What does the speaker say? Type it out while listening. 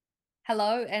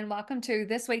Hello, and welcome to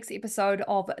this week's episode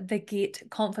of the Get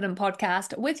Confident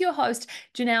podcast with your host,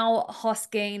 Janelle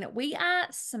Hosking. We are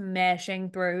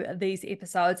smashing through these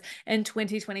episodes in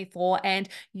 2024, and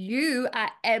you are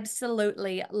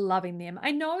absolutely loving them.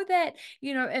 I know that,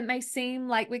 it may seem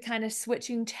like we're kind of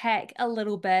switching tack a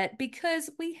little bit because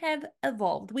we have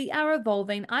evolved. We are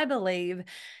evolving, I believe.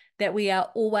 That we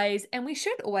are always, and we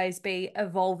should always be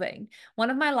evolving. One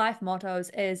of my life mottos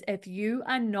is if you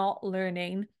are not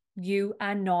learning, you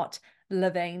are not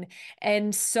living.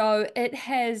 And so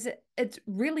it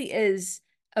really is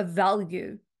a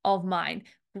value of mine.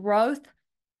 Growth,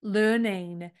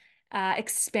 learning,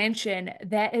 expansion,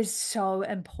 that is so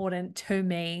important to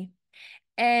me.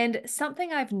 And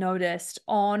something I've noticed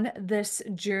on this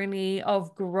journey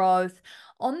of growth,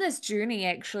 on this journey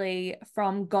actually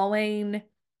from going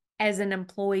as an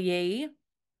employee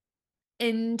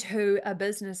into a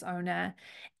business owner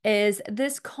is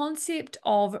this concept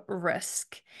of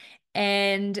risk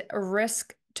and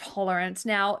risk tolerance.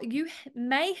 Now, you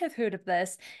may have heard of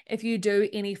this if you do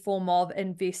any form of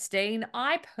investing.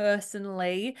 I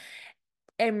personally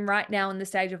am right now in the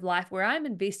stage of life where I'm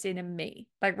investing in me.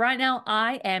 Like right now,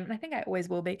 I am, and I think I always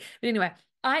will be. But anyway,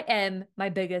 I am my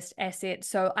biggest asset.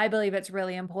 So I believe it's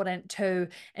really important to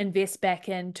invest back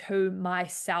into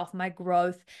myself, my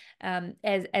growth,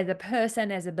 as a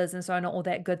person, as a business owner, all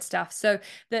that good stuff. So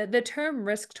the term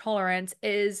risk tolerance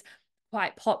is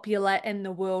quite popular in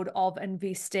the world of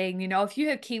investing. If you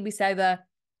have KiwiSaver,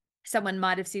 someone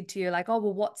might have said to you like, oh,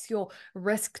 well, what's your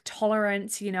risk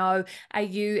tolerance?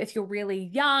 If you're really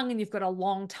young and you've got a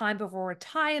long time before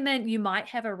retirement, you might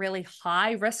have a really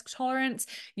high risk tolerance.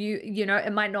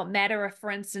 It might not matter if, for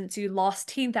instance, you lost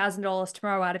 $10,000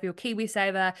 tomorrow out of your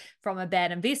KiwiSaver from a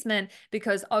bad investment,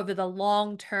 because over the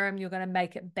long term, you're going to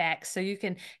make it back. So you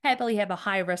can happily have a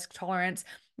high risk tolerance.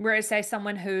 Whereas, say,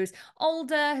 someone who's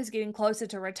older, who's getting closer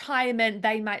to retirement,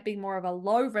 they might be more of a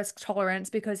low risk tolerance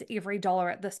because every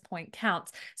dollar at this point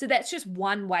counts. So that's just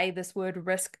one way this word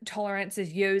risk tolerance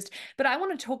is used. But I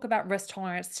want to talk about risk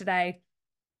tolerance today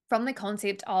from the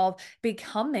concept of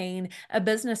becoming a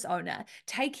business owner,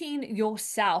 taking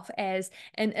yourself as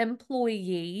an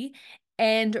employee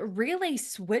and really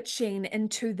switching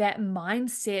into that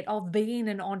mindset of being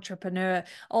an entrepreneur,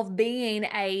 of being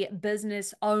a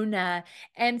business owner.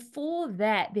 And for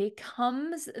that, there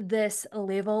comes this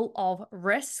level of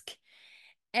risk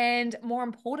and, more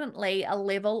importantly, a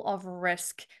level of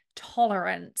risk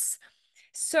tolerance.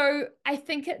 So I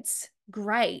think it's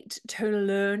great to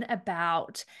learn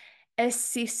about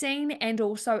assessing and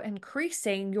also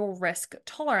increasing your risk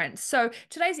tolerance. So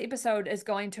today's episode is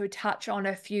going to touch on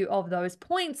a few of those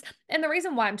points. And the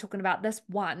reason why I'm talking about this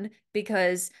one,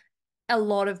 because a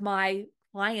lot of my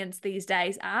clients these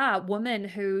days are women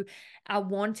who are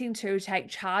wanting to take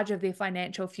charge of their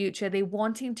financial future. They're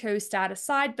wanting to start a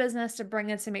side business to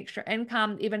bring in some extra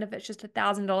income, even if it's just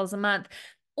 $1,000 a month.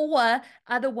 Or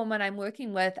other women I'm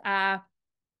working with are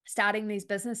starting these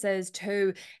businesses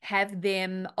to have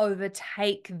them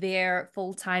overtake their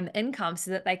full-time income so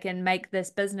that they can make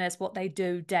this business what they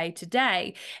do day to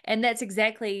day. And that's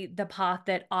exactly the path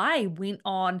that I went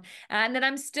on and that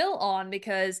I'm still on,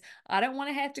 because I don't want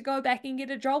to have to go back and get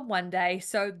a job one day.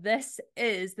 So this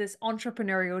is this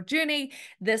entrepreneurial journey,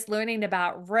 this learning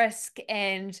about risk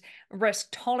and risk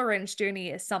tolerance journey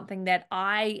is something that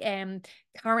I am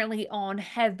currently on,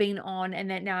 have been on,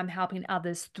 and that now I'm helping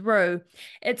others through.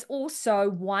 It's also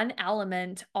one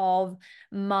element of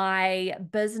my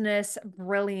business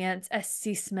brilliance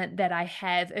assessment that I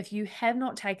have. If you have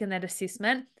not taken that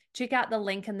assessment, check out the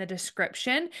link in the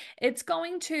description. It's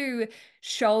going to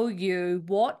show you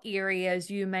what areas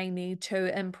you may need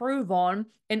to improve on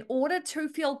in order to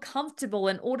feel comfortable,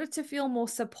 in order to feel more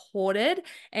supported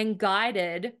and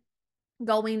guided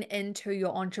going into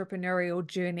your entrepreneurial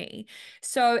journey.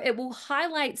 So it will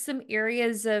highlight some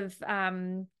areas of,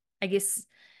 I guess,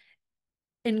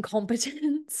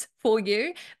 incompetence for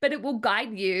you, but it will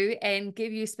guide you and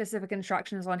give you specific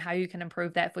instructions on how you can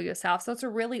improve that for yourself. So it's a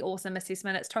really awesome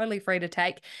assessment. It's totally free to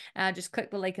take. Just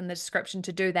click the link in the description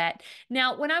to do that.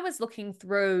 Now, when I was looking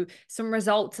through some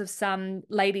results of some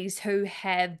ladies who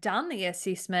have done the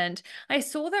assessment, I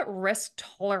saw that risk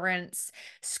tolerance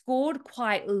scored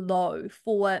quite low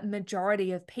for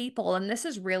majority of people. And this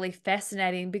is really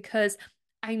fascinating because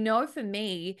I know for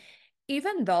me,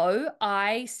 even though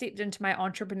I stepped into my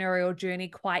entrepreneurial journey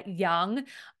quite young,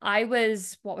 I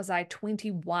was, what was I,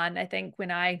 21, I think,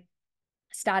 when I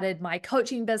started my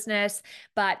coaching business.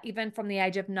 But even from the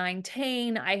age of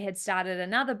 19, I had started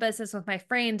another business with my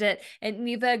friend. It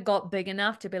never got big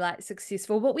enough to be like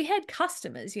successful, but we had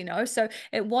customers, so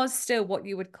it was still what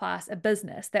you would class a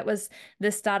business. That was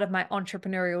the start of my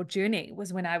entrepreneurial journey,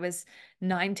 was when I was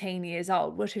 19 years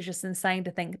old, which is just insane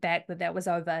to think back that was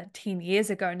over 10 years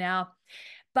ago now.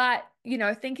 But,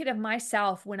 thinking of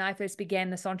myself when I first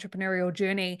began this entrepreneurial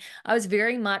journey, I was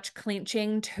very much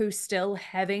clenching to still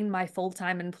having my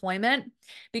full-time employment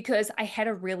because I had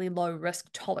a really low risk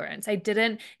tolerance. I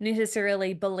didn't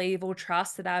necessarily believe or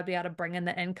trust that I would be able to bring in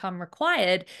the income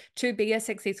required to be a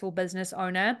successful business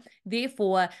owner.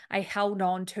 Therefore, I held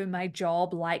on to my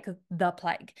job like the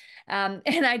plague. And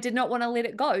I did not want to let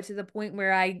it go to the point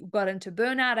where I got into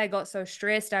burnout. I got so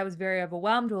stressed. I was very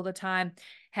overwhelmed all the time,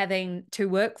 having to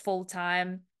work full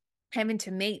time, having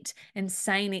to meet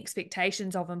insane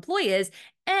expectations of employers,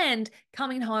 and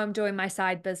coming home, doing my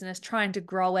side business, trying to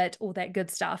grow it, all that good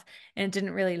stuff. And it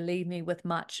didn't really leave me with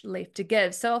much left to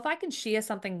give. So if I can share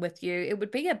something with you, it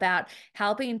would be about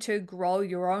helping to grow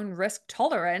your own risk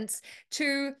tolerance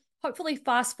to hopefully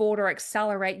fast forward or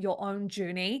accelerate your own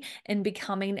journey in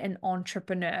becoming an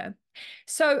entrepreneur.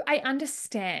 So I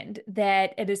understand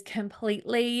that it is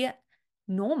completely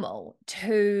normal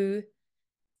to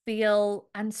feel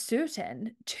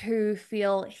uncertain, to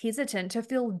feel hesitant, to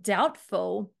feel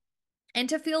doubtful, and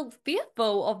to feel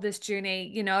fearful of this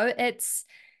journey. It's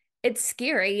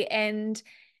scary, and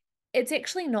it's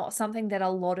actually not something that a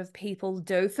lot of people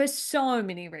do for so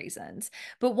many reasons.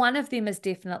 But one of them is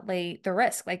definitely the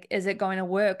risk. Like, is it going to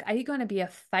work? Are you going to be a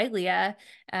failure?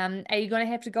 Are you going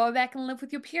to have to go back and live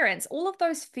with your parents? All of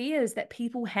those fears that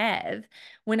people have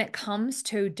when it comes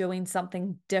to doing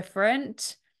something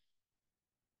different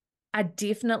are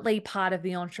definitely part of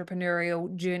the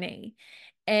entrepreneurial journey.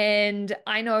 And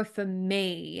I know for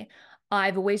me,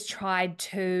 I've always tried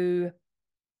to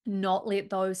not let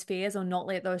those fears or not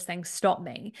let those things stop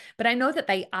me. But I know that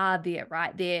they are there,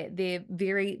 right? They're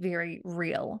very, very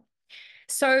real.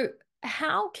 So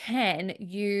how can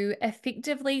you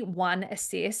effectively, one,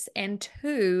 assess, and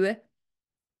two,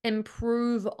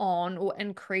 improve on or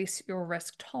increase your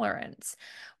risk tolerance?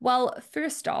 Well,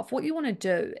 first off, what you want to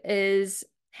do is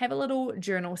have a little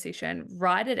journal session,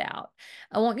 write it out.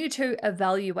 I want you to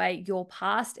evaluate your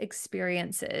past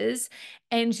experiences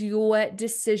and your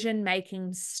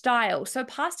decision-making style. So,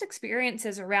 past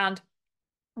experiences around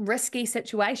risky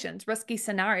situations, risky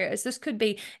scenarios. This could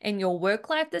be in your work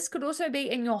life. This could also be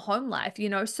in your home life.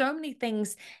 So many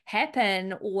things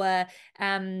happen, or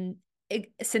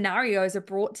scenarios are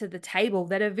brought to the table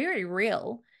that are very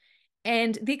real.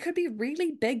 And there could be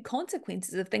really big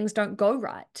consequences if things don't go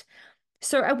right.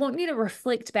 So I want you to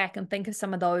reflect back and think of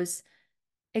some of those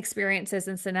experiences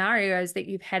and scenarios that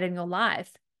you've had in your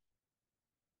life,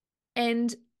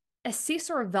 and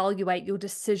assess or evaluate your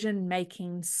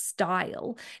decision-making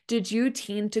style. Did you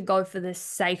tend to go for the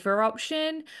safer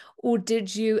option, or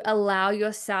did you allow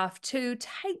yourself to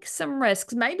take some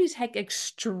risks, maybe take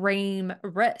extreme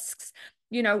risks?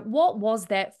 What was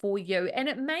that for you? And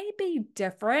it may be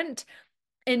different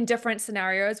in different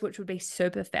scenarios, which would be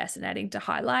super fascinating to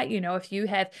highlight. If you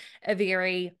have a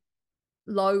very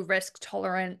low risk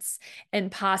tolerance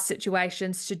in past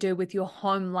situations to do with your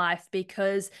home life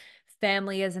because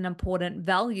family is an important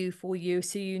value for you,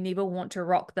 so you never want to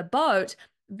rock the boat,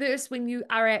 versus when you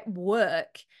are at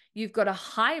work, you've got a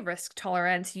high risk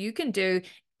tolerance, you can do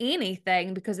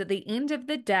anything because at the end of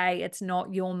the day, it's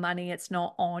not your money, it's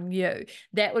not on you.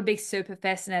 That would be super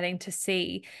fascinating to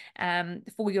see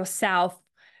for yourself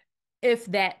if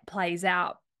that plays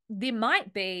out. There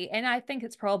might be, and I think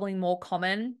it's probably more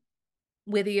common,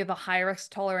 whether you have a high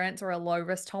risk tolerance or a low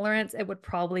risk tolerance, it would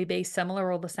probably be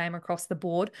similar or the same across the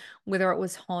board, whether it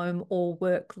was home or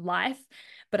work life.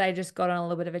 But I just got on a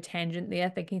little bit of a tangent there,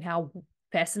 thinking how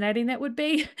fascinating that would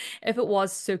be if it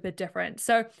was super different.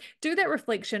 So do that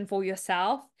reflection for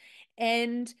yourself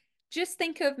and just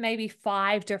think of maybe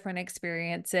 5 different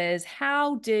experiences.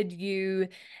 How did you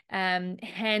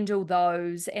handle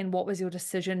those, and what was your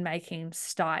decision-making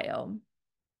style?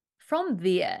 From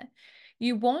there,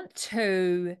 you want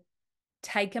to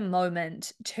take a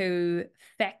moment to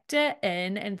factor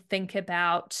in and think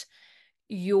about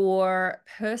your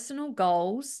personal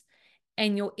goals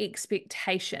and your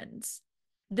expectations.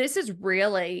 This is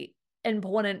really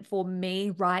important for me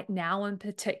right now in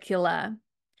particular,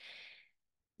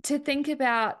 to think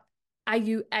about, are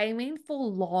you aiming for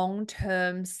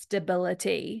long-term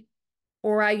stability,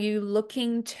 or are you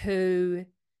looking to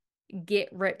get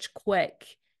rich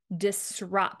quick,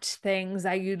 disrupt things?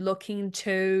 Are you looking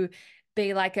to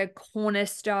be like a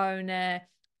cornerstone,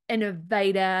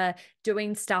 innovator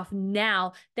doing stuff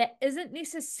now that isn't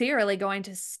necessarily going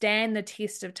to stand the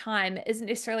test of time, isn't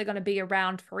necessarily going to be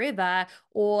around forever,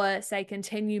 or say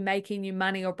continue making you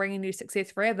money or bringing you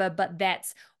success forever, but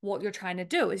that's what you're trying to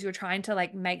do, is you're trying to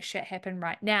like make shit happen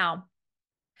right now.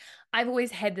 I've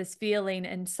always had this feeling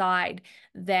inside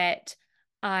that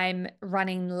I'm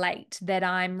running late, that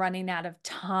I'm running out of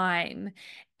time.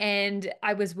 And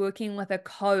I was working with a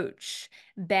coach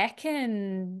back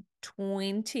in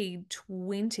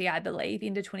 2020, I believe,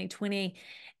 into 2020.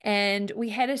 And we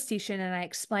had a session, and I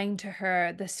explained to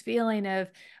her this feeling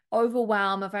of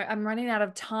overwhelm, of I'm running out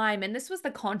of time. And this was the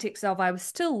context of I was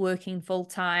still working full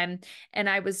time, and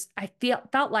I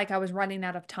felt like I was running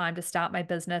out of time to start my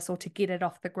business or to get it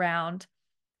off the ground.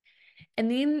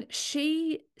 And then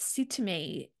she said to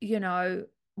me,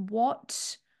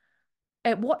 what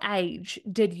at what age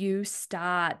did you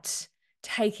start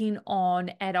taking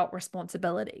on adult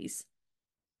responsibilities?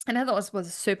 And I thought this was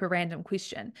a super random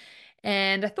question.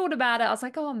 And I thought about it. I was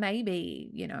like, oh,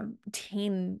 maybe,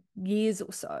 10 years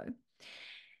or so.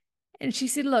 And she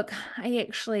said, look, I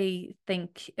actually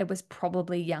think it was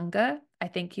probably younger. I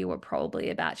think you were probably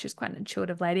about, she was quite an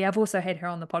intuitive lady. I've also had her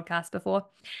on the podcast before.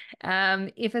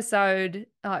 I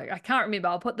can't remember.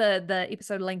 I'll put the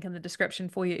episode link in the description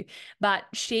for you. But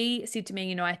she said to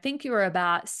me, I think you were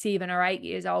about 7 or 8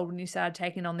 years old when you started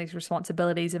taking on these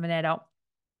responsibilities of an adult.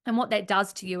 And what that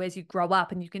does to you as you grow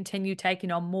up and you continue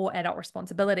taking on more adult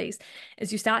responsibilities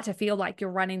is you start to feel like you're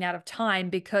running out of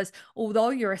time, because although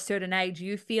you're a certain age,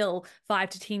 you feel 5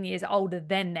 to 10 years older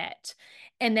than that.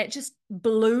 And that just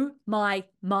blew my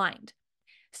mind.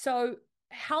 So,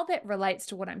 how that relates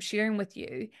to what I'm sharing with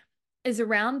you is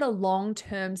around the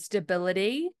long-term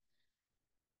stability.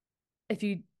 If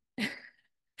you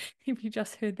if you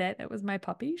just heard that, that was my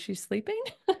puppy. She's sleeping.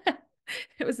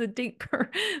 It was a deep purr.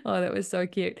 Oh, that was so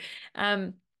cute.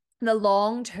 The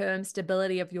long-term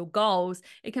stability of your goals,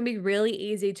 it can be really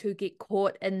easy to get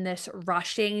caught in this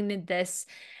rushing, this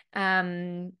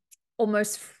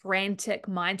almost frantic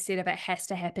mindset of it has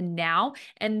to happen now.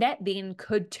 And that then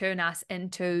could turn us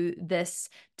into this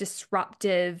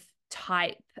disruptive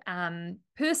type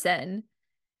person,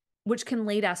 which can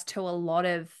lead us to a lot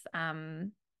of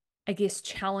I guess,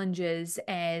 challenges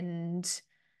and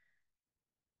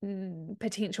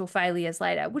potential failures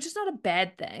later, which is not a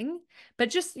bad thing. But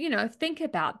just, think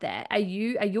about that. Are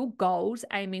your goals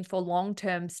aiming for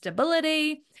long-term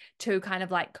stability, to kind of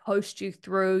like coast you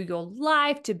through your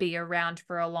life, to be around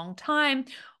for a long time?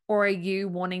 Or are you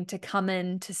wanting to come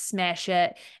in to smash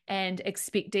it and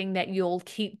expecting that you'll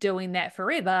keep doing that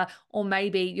forever? Or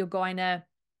maybe you're going to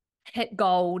hit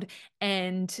gold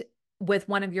and with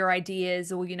one of your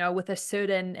ideas, or with a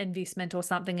certain investment or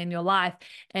something in your life,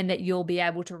 and that you'll be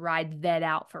able to ride that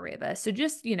out forever. So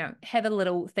just, have a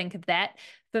little think of that.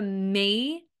 For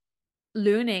me,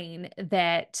 learning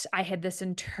that I had this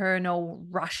internal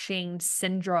rushing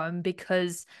syndrome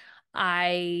because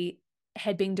I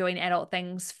had been doing adult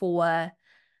things for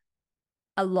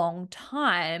a long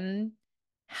time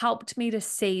helped me to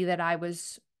see that I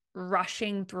was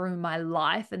rushing through my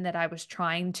life and that I was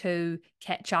trying to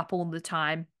catch up all the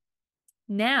time.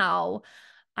 Now,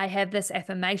 I have this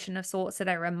affirmation of sorts that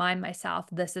I remind myself,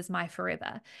 this is my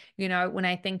forever. When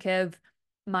I think of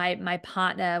my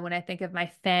partner, when I think of my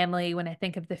family, when I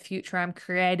think of the future I'm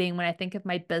creating, when I think of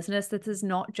my business, this is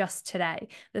not just today.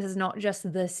 This is not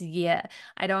just this year.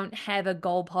 I don't have a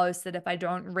goalpost that if I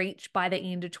don't reach by the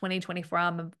end of 2024,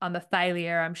 I'm a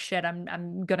failure. I'm shit.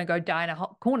 I'm gonna go die in a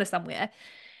hot corner somewhere.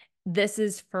 This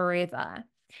is forever.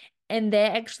 And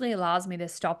that actually allows me to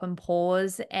stop and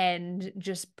pause and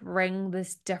just bring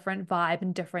this different vibe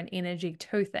and different energy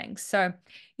to things. So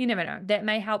you never know. That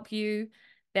may help you,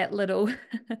 that little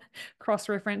cross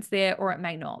reference there, or it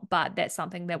may not. But that's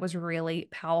something that was really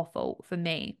powerful for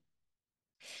me.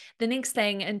 The next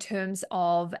thing, in terms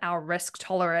of our risk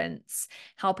tolerance,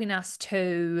 helping us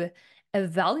to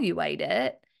evaluate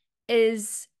it,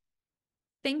 is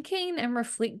thinking and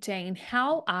reflecting,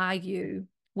 how are you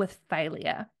with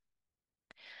failure?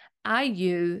 Are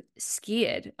you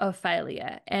scared of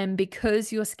failure? And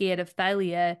because you're scared of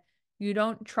failure, you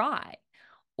don't try.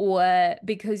 Or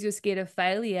because you're scared of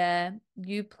failure,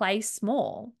 you play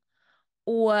small.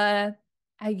 Or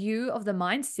are you of the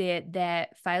mindset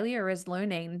that failure is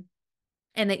learning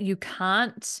and that you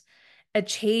can't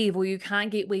achieve or you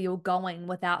can't get where you're going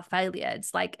without failure?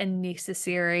 It's like a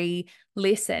necessary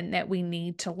lesson that we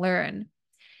need to learn.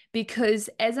 Because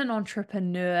as an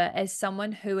entrepreneur, as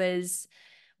someone who is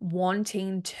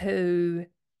wanting to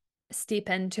step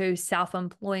into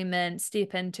self-employment,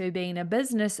 step into being a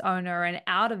business owner and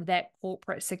out of that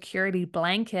corporate security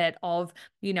blanket of,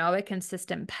 a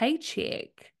consistent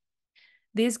paycheck,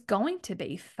 there's going to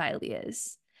be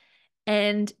failures.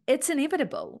 And it's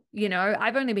inevitable.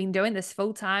 I've only been doing this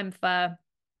full time for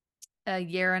a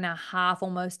year and a half,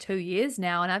 almost 2 years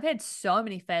now, and I've had so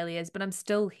many failures, but I'm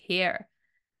still here.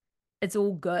 It's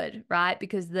all good, right?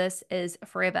 Because this is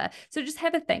forever. So just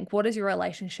have a think. What is your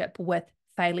relationship with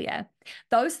failure?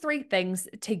 Those three things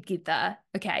together,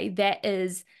 okay, that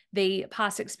is the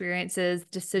past experiences,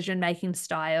 decision-making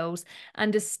styles,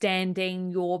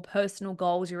 understanding your personal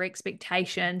goals, your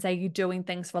expectations. Are you doing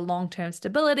things for long-term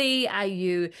stability? Are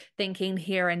you thinking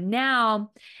here and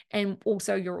now? And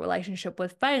also your relationship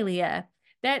with failure.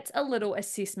 That's a little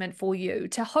assessment for you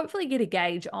to hopefully get a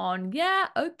gauge on, yeah,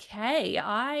 okay,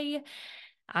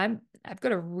 I've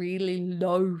got a really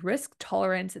low risk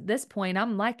tolerance at this point.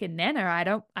 I'm like a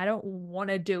nana. I don't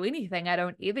want to do anything. I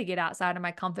don't ever get outside of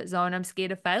my comfort zone. I'm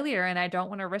scared of failure and I don't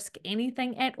want to risk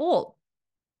anything at all.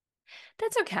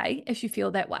 That's okay if you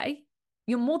feel that way.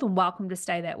 You're more than welcome to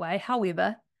stay that way.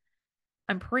 However,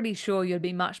 I'm pretty sure you'd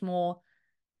be much more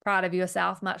proud of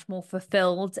yourself, much more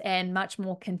fulfilled, and much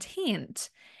more content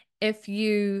if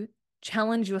you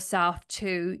challenge yourself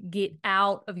to get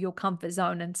out of your comfort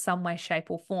zone in some way, shape,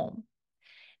 or form.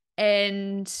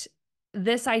 And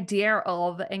this idea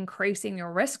of increasing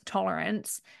your risk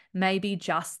tolerance may be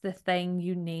just the thing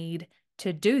you need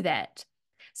to do that.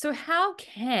 So, how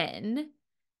can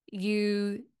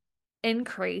you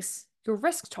increase your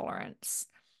risk tolerance?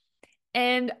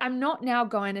 And I'm not now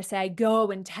going to say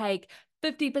go and take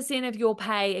 50% of your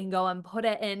pay and go and put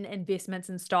it in investments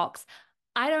and stocks.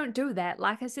 I don't do that.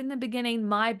 Like I said in the beginning,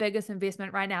 my biggest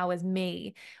investment right now is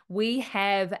me. We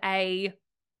have a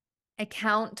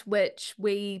account which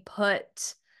we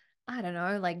put, I don't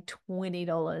know, like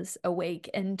 $20 a week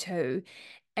into.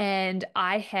 And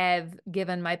I have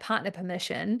given my partner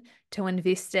permission to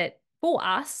invest it for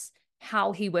us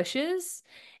how he wishes.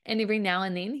 And every now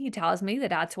and then he tells me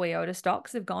that our Toyota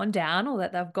stocks have gone down or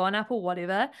that they've gone up or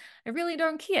whatever. I really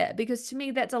don't care because to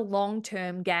me, that's a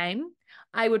long-term game.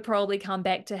 I would probably come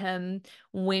back to him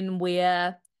when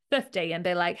we're 50 and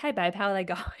be like, hey, babe, how are they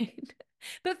going?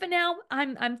 But for now,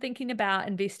 I'm thinking about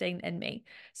investing in me.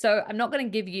 So I'm not going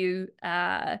to give you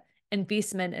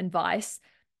investment advice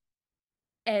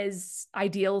as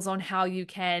ideals on how you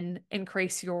can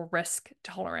increase your risk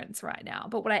tolerance right now.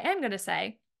 But what I am going to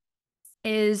say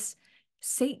is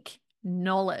seek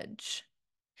knowledge.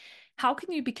 How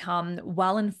can you become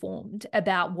well informed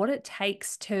about what it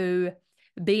takes to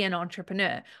be an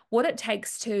entrepreneur, what it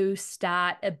takes to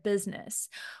start a business,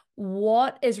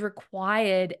 what is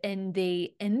required in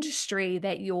the industry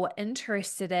that you're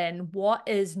interested in, what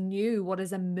is new, what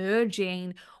is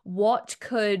emerging, what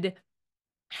could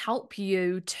help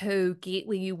you to get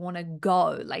where you want to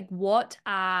go? Like, what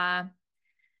are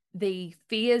the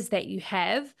fears that you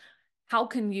have? How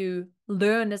can you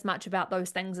learn as much about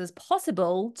those things as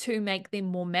possible to make them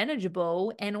more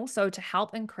manageable and also to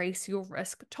help increase your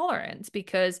risk tolerance?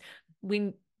 Because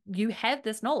when you have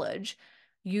this knowledge,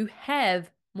 you have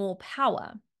more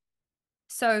power.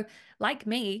 So, like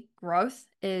me, growth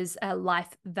is a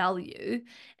life value.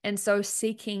 And so,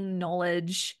 seeking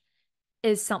knowledge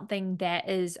is something that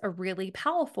is a really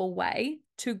powerful way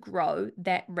to grow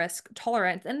that risk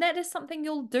tolerance. And that is something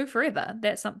you'll do forever.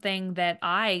 That's something that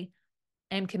I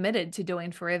am committed to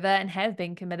doing forever and have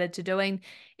been committed to doing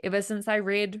ever since I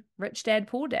read Rich Dad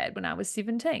Poor Dad when I was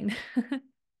 17.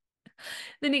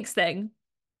 The next thing,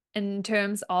 in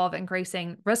terms of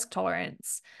increasing risk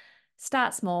tolerance,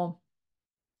 start small,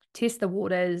 test the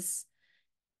waters,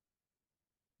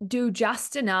 do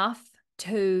just enough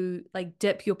to like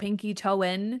dip your pinky toe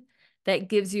in that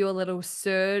gives you a little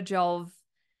surge of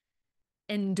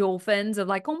endorphins of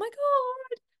like, oh my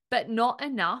God, but not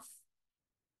enough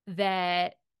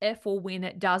that if or when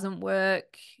it doesn't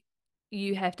work,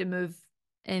 you have to move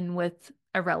in with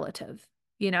a relative,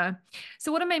 you know?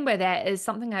 So, what I mean by that is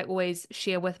something I always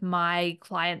share with my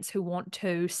clients who want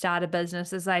to start a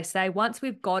business. As I say, once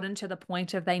we've gotten to the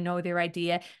point of they know their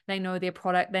idea, they know their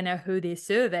product, they know who they're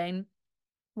serving,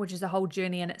 which is a whole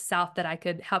journey in itself that I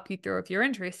could help you through if you're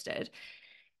interested,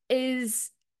 is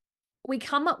we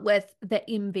come up with the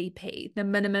MVP, the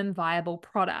minimum viable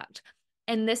product.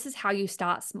 And this is how you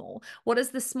start small. What is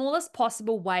the smallest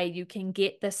possible way you can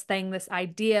get this thing, this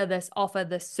idea, this offer,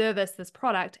 this service, this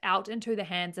product out into the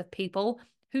hands of people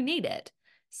who need it?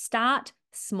 Start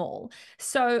small.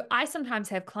 So I sometimes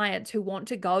have clients who want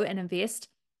to go and invest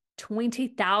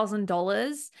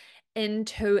 $20,000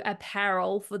 into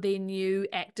apparel for their new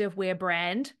activewear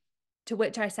brand, to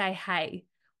which I say, hey,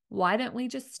 why don't we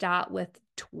just start with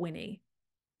 20?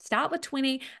 Start with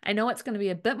 20. I know it's going to be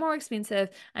a bit more expensive.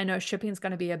 I know shipping is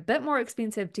going to be a bit more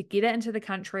expensive to get it into the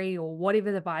country or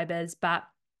whatever the vibe is, but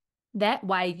that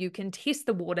way you can test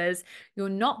the waters. You're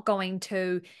not going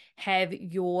to have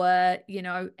your,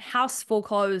 house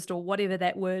foreclosed or whatever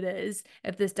that word is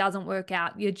if this doesn't work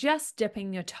out. You're just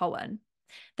dipping your toe in.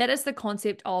 That is the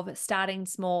concept of starting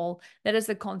small. That is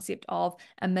the concept of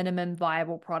a minimum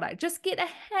viable product. Just get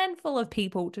a handful of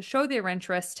people to show their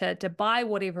interest to buy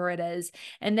whatever it is.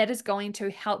 And that is going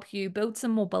to help you build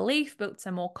some more belief, build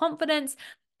some more confidence,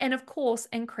 and of course,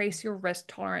 increase your risk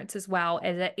tolerance as well,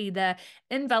 as it either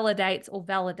invalidates or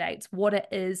validates what it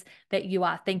is that you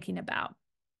are thinking about.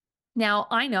 Now,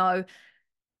 I know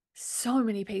so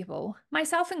many people,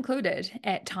 myself included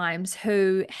at times,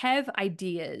 who have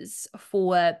ideas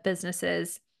for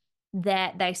businesses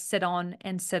that they sit on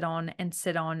and sit on and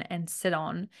sit on and sit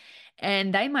on.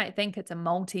 And they might think it's a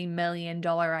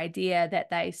multi-million-dollar idea that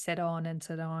they sit on and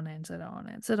sit on and sit on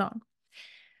and sit on.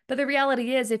 But the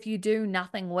reality is, if you do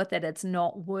nothing with it, it's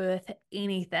not worth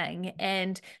anything.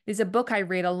 And there's a book I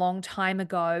read a long time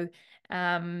ago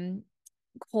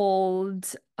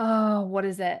called, oh, what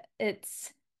is it?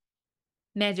 It's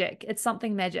Magic. It's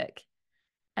something magic.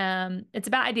 It's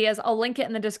about ideas. I'll link it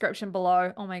in the description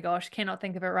below. Oh my gosh, cannot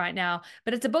think of it right now.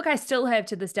 But it's a book I still have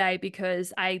to this day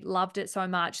because I loved it so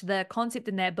much. The concept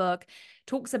in that book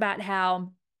talks about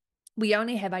how we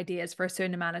only have ideas for a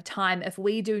certain amount of time. If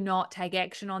we do not take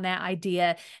action on that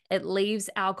idea, it leaves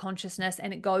our consciousness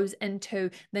and it goes into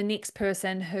the next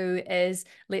person who is,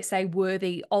 let's say,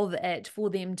 worthy of it for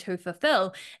them to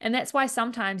fulfill. And that's why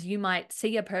sometimes you might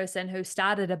see a person who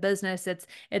started a business, it's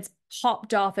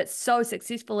popped off, it's so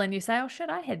successful, and you say, oh shit,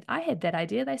 I had that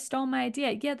idea. They stole my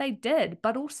idea. Yeah, they did.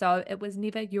 But also it was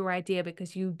never your idea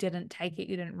because you didn't take it,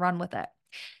 you didn't run with it.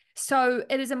 So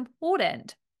it is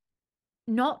important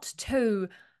not to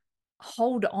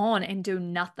hold on and do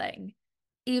nothing,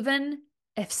 even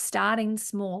if starting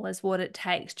small is what it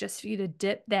takes just for you to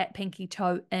dip that pinky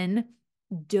toe in.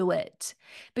 Do it,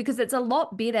 because it's a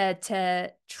lot better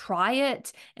to try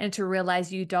it and to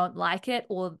realize you don't like it,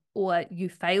 or you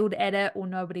failed at it, or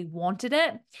nobody wanted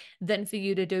it, than for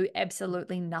you to do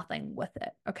absolutely nothing with it.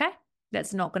 Okay,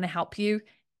 that's not going to help you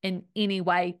in any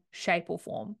way, shape, or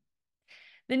form.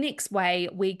 The next way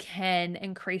we can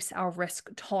increase our risk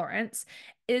tolerance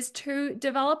is to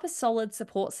develop a solid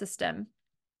support system.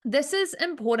 This is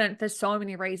important for so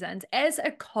many reasons. As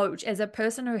a coach, as a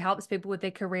person who helps people with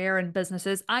their career and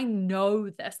businesses, I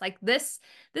know this. Like this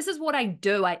is what I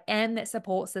do. I am that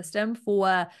support system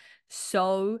for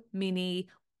so many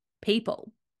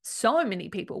people. So many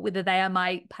people, whether they are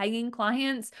my paying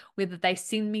clients, whether they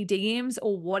send me DMs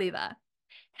or whatever.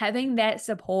 Having that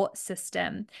support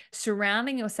system,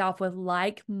 surrounding yourself with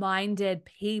like-minded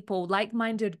people,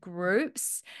 like-minded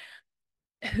groups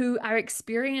who are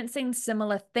experiencing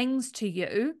similar things to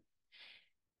you,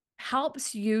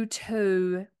 helps you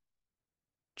to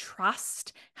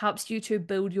trust, helps you to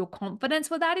build your confidence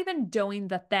without even doing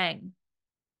the thing,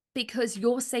 because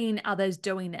you're seeing others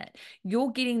doing it.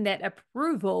 You're getting that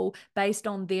approval based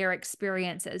on their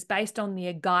experiences, based on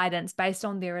their guidance, based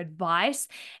on their advice.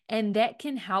 And that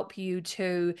can help you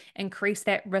to increase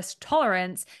that risk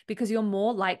tolerance, because you're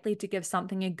more likely to give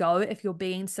something a go if you're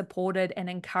being supported and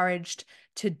encouraged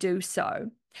to do so.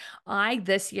 I,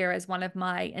 this year, as one of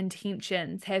my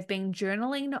intentions, have been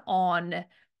journaling on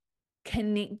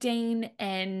connecting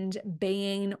and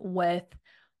being with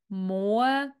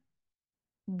more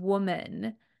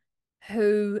women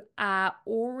who are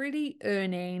already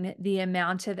earning the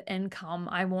amount of income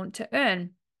I want to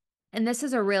earn. And this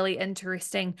is a really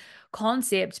interesting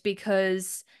concept,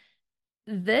 because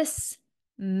this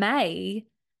may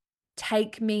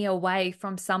take me away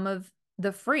from some of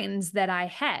the friends that I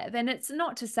have. And it's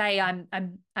not to say I'm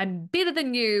better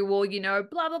than you, or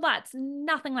blah blah blah. It's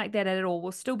nothing like that at all.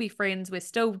 We'll still be friends, we'll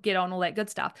still get on, all that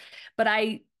good stuff. But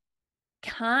I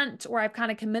can't, or I've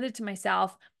kind of committed to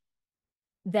myself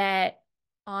that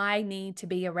I need to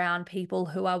be around people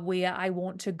who are where I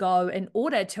want to go, in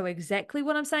order to, exactly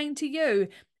what I'm saying to you,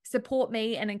 support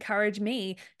me and encourage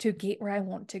me to get where I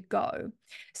want to go.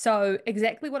 So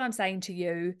exactly what I'm saying to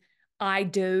you, I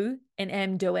do and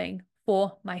am doing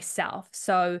for myself.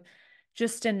 So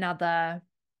just another,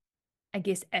 I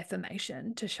guess,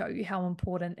 affirmation to show you how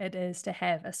important it is to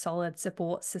have a solid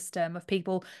support system of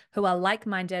people who are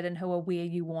like-minded and who are where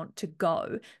you want to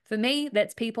go. For me,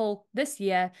 that's people this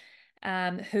year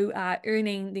who are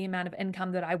earning the amount of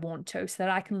income that I want to, so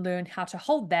that I can learn how to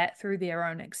hold that through their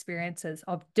own experiences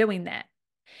of doing that.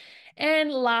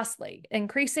 And lastly,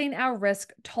 increasing our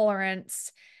risk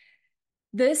tolerance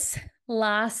This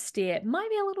last step might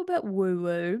be a little bit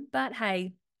woo-woo, but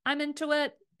hey, I'm into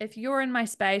it. If you're in my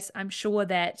space, I'm sure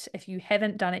that if you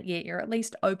haven't done it yet, you're at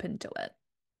least open to it.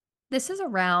 This is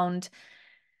around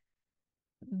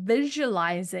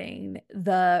visualizing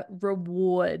the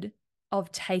reward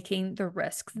of taking the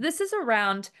risks. This is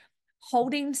around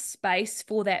holding space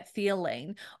for that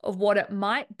feeling of what it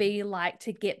might be like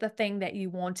to get the thing that you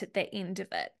want at the end of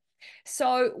it.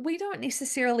 So we don't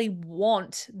necessarily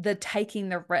want the taking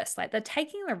the risk. Like the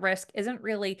taking the risk isn't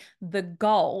really the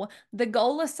goal. The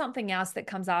goal is something else that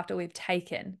comes after we've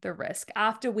taken the risk,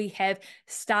 after we have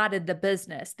started the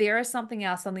business. There is something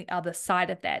else on the other side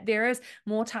of that. There is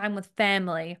more time with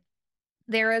family.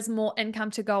 There is more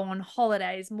income to go on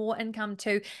holidays, more income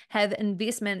to have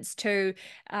investments to,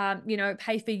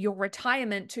 pay for your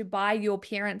retirement, to buy your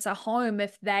parents a home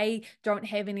if they don't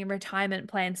have any retirement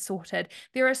plans sorted.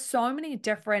 There are so many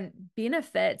different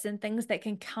benefits and things that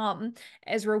can come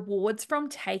as rewards from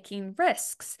taking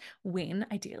risks when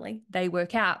ideally they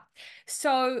work out.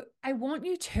 So I want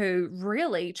you to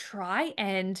really try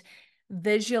and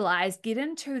visualize, get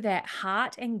into that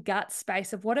heart and gut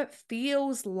space of what it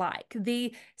feels like,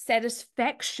 the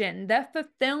satisfaction, the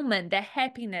fulfillment, the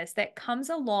happiness that comes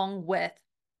along with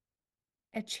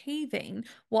achieving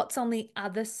what's on the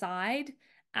other side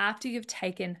after you've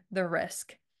taken the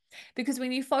risk. Because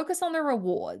when you focus on the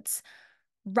rewards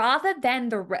rather than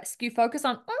the risk, you focus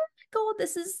on, oh my God,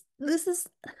 this is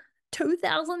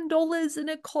 $2,000 in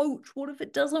a coach. What if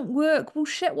it doesn't work? Well,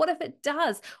 shit, what if it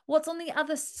does? What's on the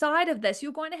other side of this?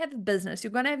 You're going to have a business.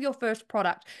 You're going to have your first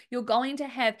product. You're going to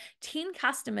have 10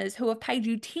 customers who have paid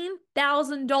you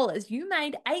 $10,000. You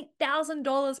made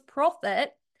 $8,000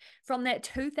 profit from that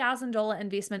 $2,000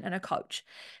 investment in a coach.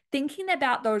 Thinking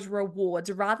about those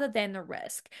rewards rather than the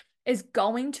risk is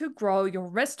going to grow your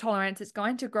risk tolerance. It's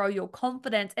going to grow your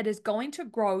confidence. It is going to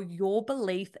grow your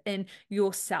belief in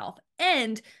yourself.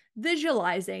 And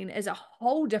visualizing is a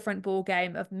whole different ball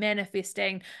game of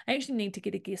manifesting. I actually need to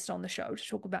get a guest on the show to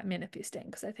talk about manifesting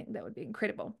because I think that would be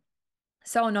incredible.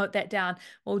 So I'll note that down.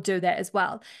 We'll do that as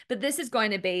well. But this is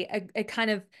going to be a kind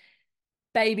of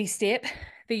baby step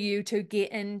for you to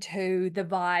get into the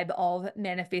vibe of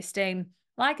manifesting.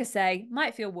 Like I say,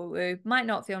 might feel woo-woo, might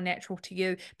not feel natural to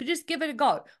you, but just give it a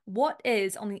go. What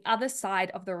is on the other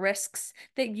side of the risks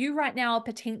that you right now are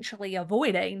potentially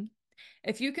avoiding?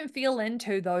 If you can feel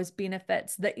into those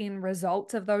benefits, the end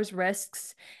results of those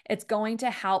risks, it's going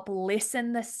to help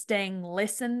lessen the sting,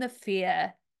 lessen the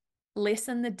fear,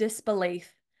 lessen the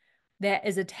disbelief that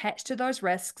is attached to those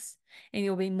risks, and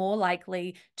you'll be more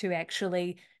likely to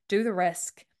actually do the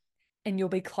risk and you'll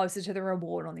be closer to the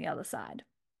reward on the other side.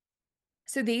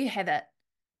 So there you have it.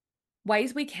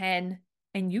 Ways we can,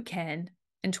 and you can,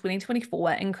 in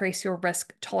 2024, increase your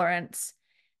risk tolerance.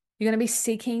 You're going to be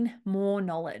seeking more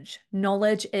knowledge.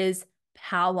 Knowledge is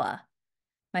power.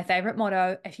 My favorite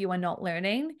motto, if you are not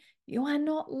learning, you are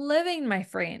not living, my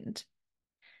friend.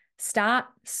 Start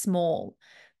small.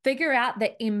 Figure out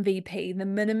the MVP, the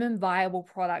minimum viable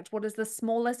product. What is the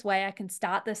smallest way I can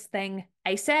start this thing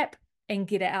ASAP and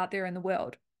get it out there in the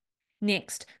world?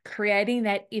 Next, creating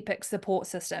that epic support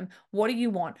system. What do you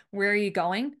want? Where are you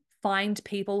going? Find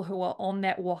people who are on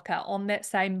that walker, on that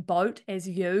same boat as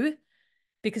you,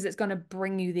 because it's going to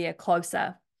bring you there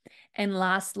closer. And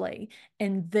lastly,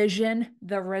 envision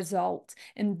the result.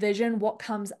 Envision what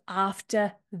comes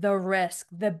after the risk,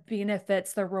 the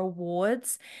benefits, the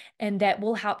rewards, and that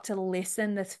will help to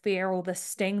lessen this fear or the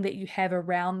sting that you have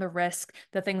around the risk,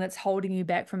 the thing that's holding you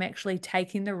back from actually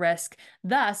taking the risk,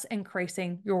 thus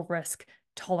increasing your risk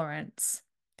tolerance.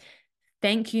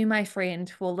 Thank you, my friend,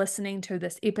 for listening to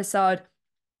this episode.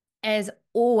 As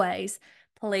always,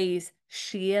 please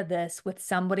share this with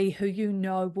somebody who you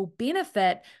know will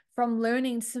benefit from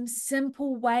learning some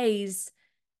simple ways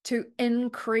to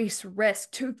increase risk,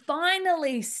 to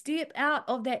finally step out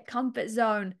of that comfort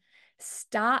zone,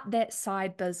 start that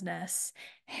side business,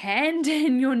 hand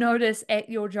in your notice at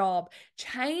your job,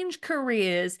 change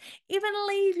careers, even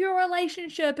leave your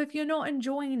relationship if you're not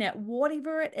enjoying it.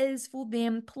 Whatever it is for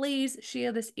them, please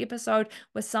share this episode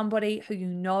with somebody who you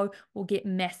know will get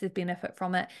massive benefit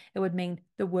from it. It would mean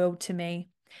the world to me.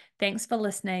 Thanks for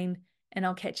listening, and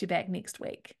I'll catch you back next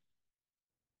week.